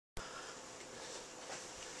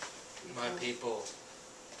My people,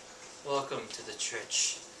 welcome to the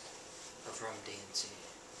church of Rum D&C.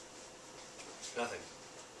 Nothing.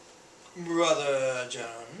 Brother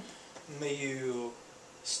John, may you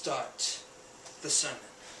start the sermon.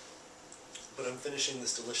 But I'm finishing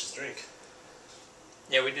this delicious drink.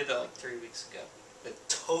 Yeah, we did that like 3 weeks ago. But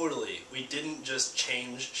totally, we didn't just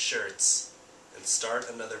change shirts and start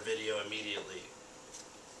another video immediately.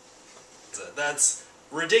 That's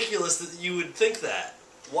ridiculous that you would think that.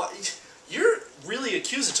 What? You're really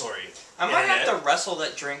accusatory. I might have to wrestle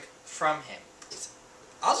that drink from him.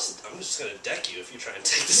 I'm just gonna deck you if you try and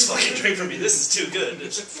take this fucking drink from me. This is too good.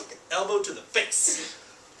 It's just fucking elbow to the face.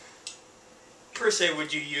 Per se,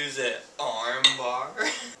 would you use an arm bar?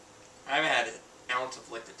 I haven't had an ounce of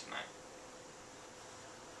liquor tonight.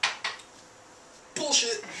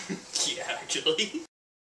 Bullshit. Yeah, actually.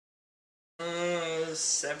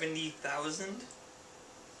 70,000?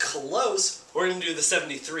 Close. We're gonna do the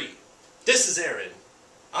 73. This is Aaron.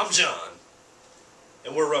 I'm John.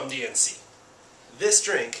 And we're Rum D&C. This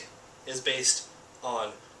drink is based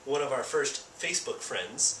on one of our first Facebook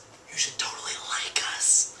friends. You should totally like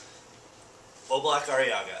us. Oblak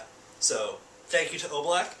Ariaga. So, thank you to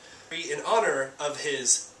Oblak in honor of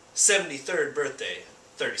his 73rd birthday,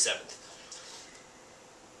 37th.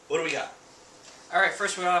 What do we got? Alright,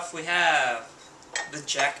 first off we have the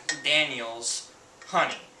Jack Daniels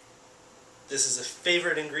honey. This is a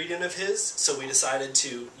favorite ingredient of his, so we decided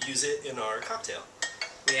to use it in our cocktail.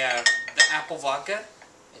 We have the apple vodka.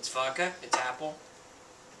 It's vodka, it's apple.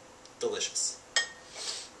 Delicious.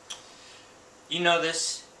 You know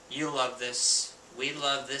this, you love this, we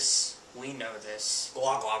love this, we know this.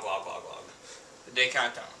 Glog, glog, glog, glog, glog. The De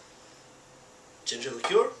Canton. Ginger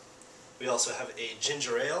liqueur. We also have a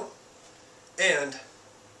ginger ale. And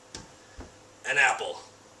an apple.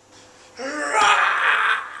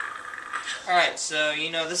 Alright, so, you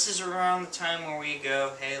know, this is around the time where we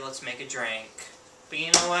go, hey, let's make a drink. But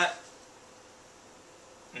you know what?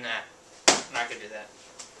 Nah, I'm not gonna do that.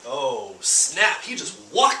 Oh, snap. He just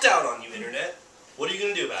walked out on you, Internet. What are you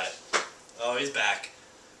going to do about it? Oh, he's back.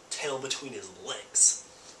 Tail between his legs.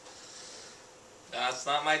 That's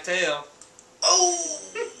not my tail. Oh!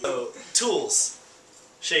 So, tools.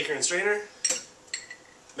 Shaker and strainer.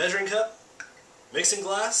 Measuring cup. Mixing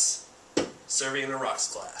glass. Serving in a rocks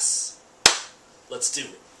glass. Let's do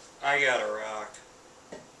it. I got a rock.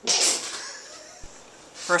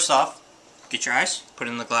 First off, get your ice, put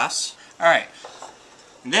it in the glass. Alright.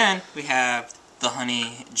 Then we have the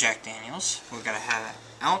honey Jack Daniels. We're going to have an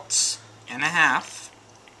ounce and a half.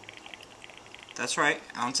 That's right,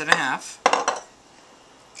 ounce and a half.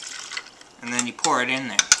 And then you pour it in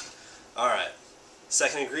there. Alright.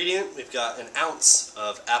 Second ingredient, we've got an ounce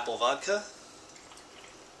of apple vodka.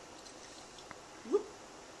 Whoop.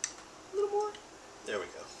 A little more. There we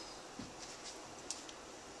go.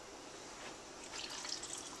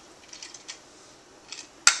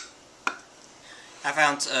 Half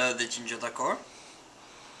ounce of the ginger liqueur.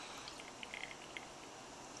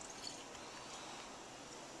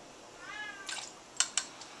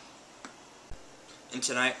 And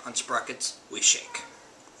tonight on Sprockets, we shake.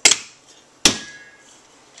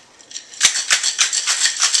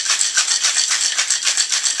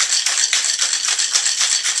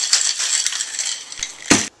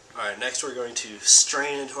 Alright, next we're going to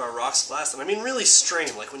strain into our rocks glass. And I mean really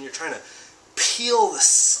strain, like when you're trying to peel the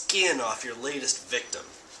skin off your latest victim.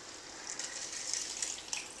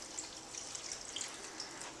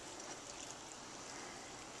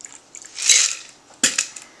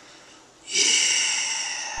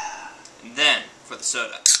 Yeah. And then for the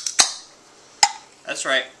soda. That's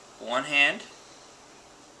right, one hand.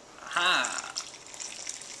 Aha!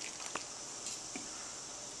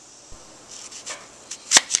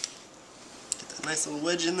 Get that nice little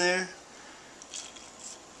wedge in there.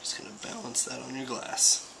 Just going to balance that on your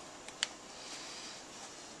glass.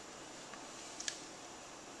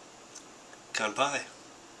 Kanpai.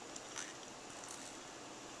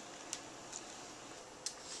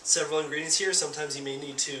 Several ingredients here. Sometimes you may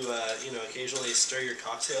need to, occasionally stir your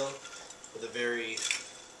cocktail with a very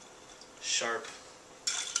sharp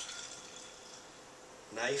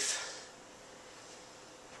knife.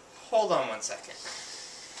 Hold on 1 second.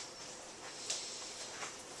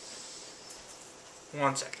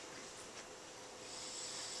 1 second.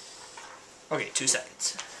 Okay, 2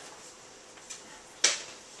 seconds.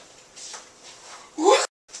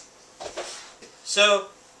 So,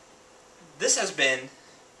 this has been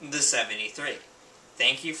the 73.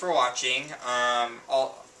 Thank you for watching.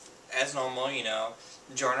 As normal,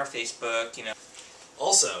 join our Facebook,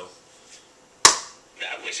 Also,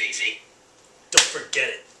 that was easy. don't forget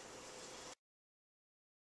it.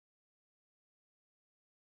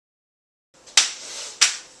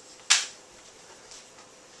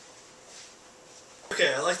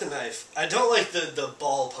 Okay, I like the knife. I don't like the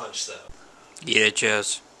ball punch, though. Eat it,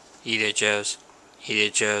 Joes. Eat it, Joes. Eat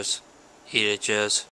it, Joes. Eat it, Joes.